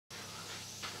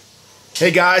Hey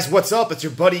guys, what's up? It's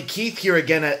your buddy Keith here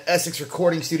again at Essex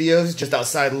Recording Studios, just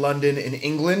outside London in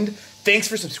England. Thanks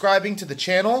for subscribing to the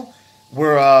channel.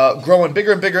 We're growing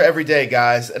bigger and bigger every day,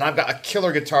 guys, and I've got a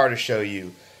killer guitar to show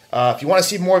you. If you want to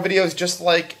see more videos just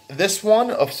like this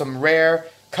one of some rare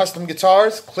custom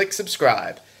guitars, click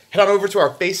subscribe. Head on over to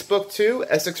our Facebook too,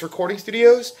 Essex Recording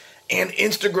Studios, and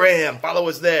Instagram. Follow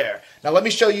us there. Now let me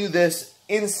show you this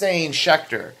insane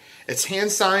Schecter. It's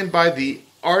hand-signed by the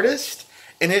artist,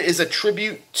 and it is a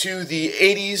tribute to the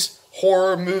 80s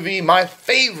horror movie, my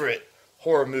favorite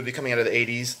horror movie coming out of the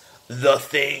 80s, The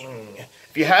Thing.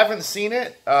 If you haven't seen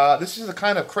it, this is the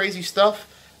kind of crazy stuff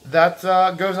that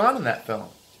goes on in that film.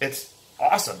 It's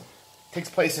awesome. It takes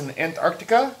place in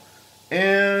Antarctica,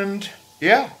 and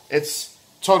yeah, it's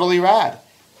totally rad.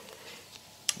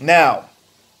 Now,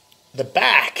 the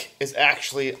back is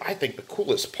actually, I think, the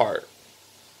coolest part.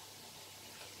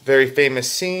 Very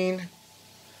famous scene.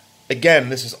 Again,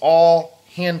 this is all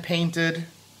hand-painted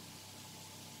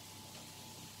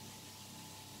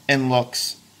and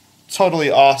looks totally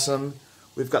awesome.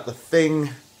 We've got the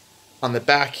Thing on the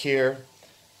back here.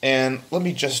 And let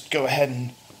me just go ahead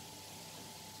and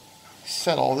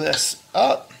set all this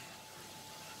up.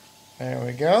 There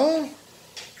we go.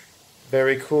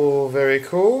 Very cool, very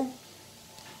cool.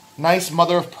 Nice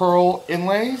mother-of-pearl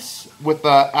inlays with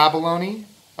abalone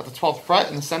at the 12th fret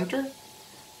in the center.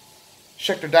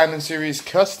 Schecter Diamond Series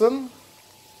Custom.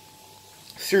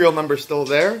 Serial number still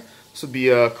there. This would be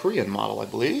a Korean model, I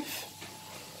believe.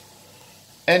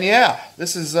 And yeah,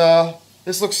 this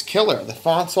looks killer. The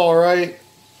font's all right.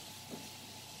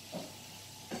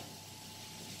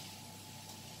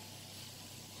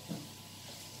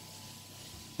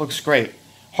 Looks great.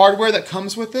 Hardware that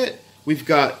comes with it, we've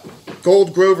got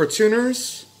gold Grover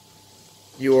tuners,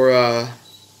 your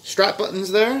strap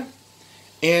buttons there,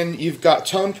 and you've got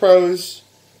Tone Pros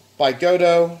by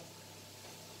Godot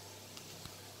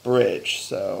bridge.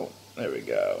 So there we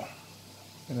go.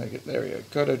 There we go.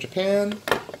 Godot Japan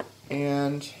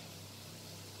and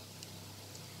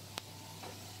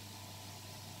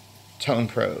Tone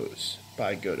Pros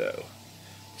by Godot.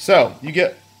 So you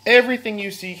get everything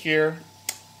you see here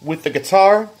with the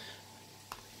guitar.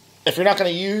 If you're not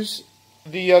going to use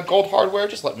the gold hardware,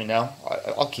 just let me know.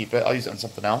 I'll keep it. I'll use it on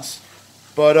something else.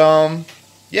 But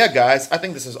yeah, guys, I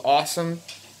think this is awesome.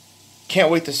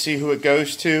 Can't wait to see who it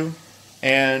goes to.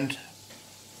 And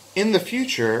in the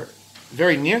future,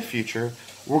 very near future,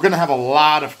 we're going to have a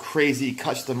lot of crazy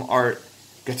custom art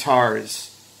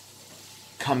guitars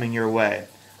coming your way.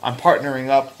 I'm partnering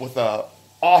up with an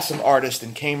awesome artist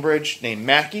in Cambridge named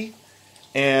Mackie,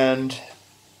 and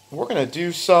we're going to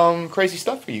do some crazy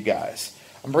stuff for you guys.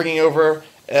 I'm bringing over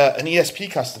an ESP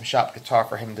custom shop guitar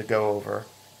for him to go over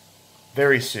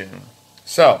very soon.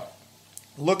 So,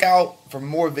 look out for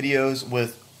more videos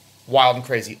with wild and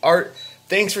crazy art.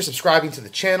 Thanks for subscribing to the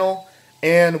channel,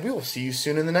 and we will see you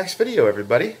soon in the next video,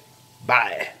 everybody.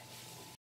 Bye.